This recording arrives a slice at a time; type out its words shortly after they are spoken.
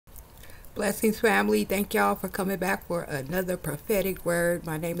Blessings, family. Thank y'all for coming back for another prophetic word.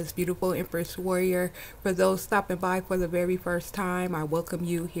 My name is Beautiful Empress Warrior. For those stopping by for the very first time, I welcome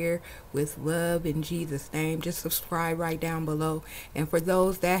you here with love in Jesus' name. Just subscribe right down below. And for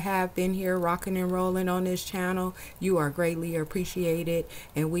those that have been here rocking and rolling on this channel, you are greatly appreciated,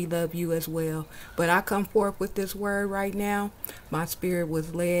 and we love you as well. But I come forth with this word right now. My spirit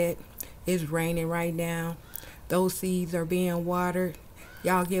was led. It's raining right now. Those seeds are being watered.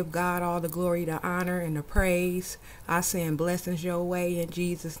 Y'all give God all the glory, the honor, and the praise. I send blessings your way in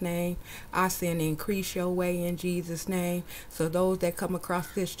Jesus' name. I send increase your way in Jesus' name. So those that come across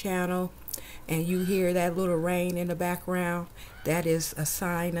this channel and you hear that little rain in the background, that is a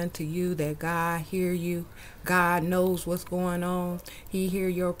sign unto you that God hear you. God knows what's going on. He hear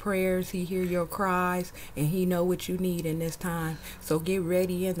your prayers. He hear your cries, and he know what you need in this time. So get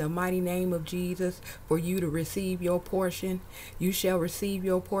ready in the mighty name of Jesus for you to receive your portion. You shall receive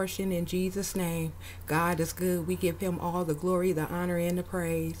your portion in Jesus' name. God is good. We give him all the glory, the honor, and the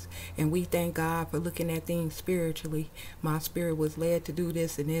praise. And we thank God for looking at things spiritually. My spirit was led to do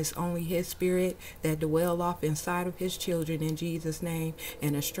this, and it's only his spirit that dwell off inside of his children in Jesus' name.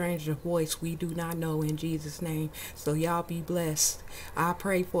 And a stranger voice we do not know in Jesus' name. So y'all be blessed. I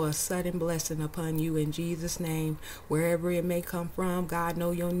pray for a sudden blessing upon you in Jesus' name. Wherever it may come from, God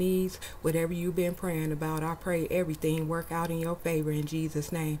know your needs. Whatever you've been praying about, I pray everything work out in your favor in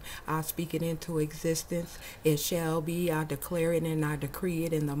Jesus' name. I speak it into existence. It shall be. I declare it and I decree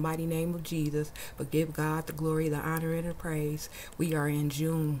it in the mighty name of Jesus. But give God the glory, the honor, and the praise. We are in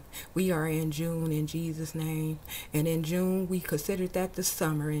June. We are in June in Jesus' name. And in June, we considered that the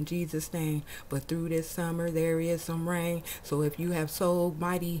summer in Jesus' name. But through this summer, there is some rain. So if you have sowed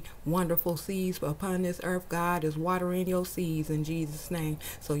mighty, wonderful seeds upon this earth, God is watering your seeds in Jesus' name.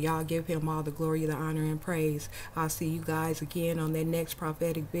 So y'all give him all the glory, the honor, and praise. I'll see you guys again on that next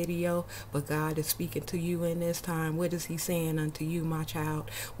prophetic video. But God is speaking to you in this time. What is he saying unto you, my child?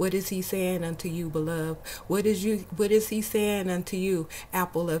 What is he saying unto you, beloved? What is he saying unto you,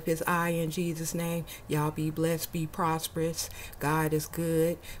 apple of his eye, in Jesus' name? Y'all be blessed, be prosperous. God is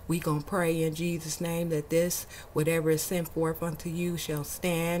good. We gonna pray in Jesus' name that this, whatever is sent forth unto you, shall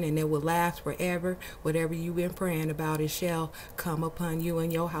stand, and it will last forever. Whatever you've been praying about, it shall come upon you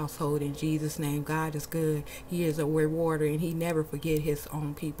and your household in Jesus' name. God is good. He is a rewarder, and he never forget his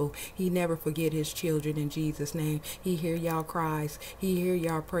own people. He never forget his children in Jesus' name. He hear y'all cries. He hear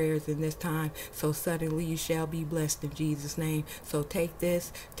y'all prayers in this time. So suddenly you shall be blessed in Jesus' name. So take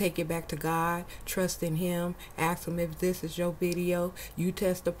this, take it back to God. Trust in him. Ask him if this is your video. You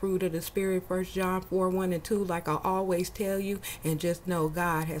test the fruit of the Spirit, 1 John 4:1-2, like I always tell you. And just know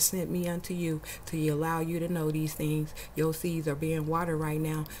God has sent me unto you to allow you to know these things. Your seeds are being watered right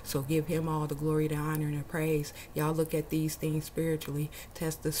now. So give him all the glory, the honor, and the praise. Y'all look at these things spiritually.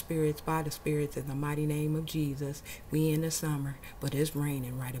 Test the spirits by the spirits in the mighty name of Jesus. We in the summer, but it's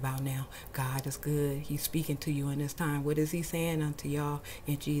raining right about now. God is good. He's speaking to you in this time. What is he saying unto y'all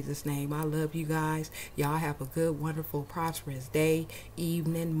in Jesus' name? I love you guys. Y'all have a good, wonderful, prosperous day,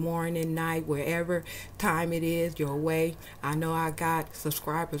 evening, morning, night, wherever time it is your way. I know I got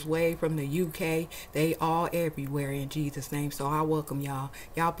subscribers way from the UK. They all everywhere in Jesus' name. So I welcome y'all.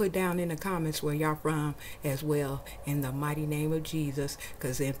 Y'all put down in the comments where y'all from as well in the mighty name of Jesus.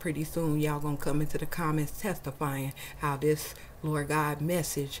 Because then pretty soon y'all gonna come into the comments testifying how this Lord God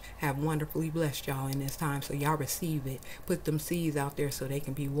message have wonderfully blessed y'all in this time. So y'all receive it. Put them seeds out there so they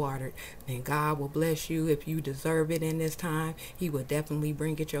can be watered. And God will bless you if you deserve it in this time. He will definitely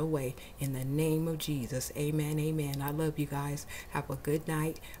bring it your way in the name of Jesus. Amen, amen. I love you guys. Have a good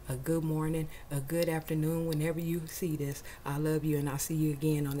night, a good morning, a good afternoon whenever you see this. I love you, and I'll see you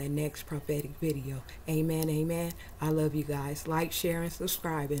again on that next prophetic video. Amen, amen. I love you guys. Like, share, and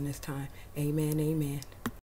subscribe in this time. Amen, amen.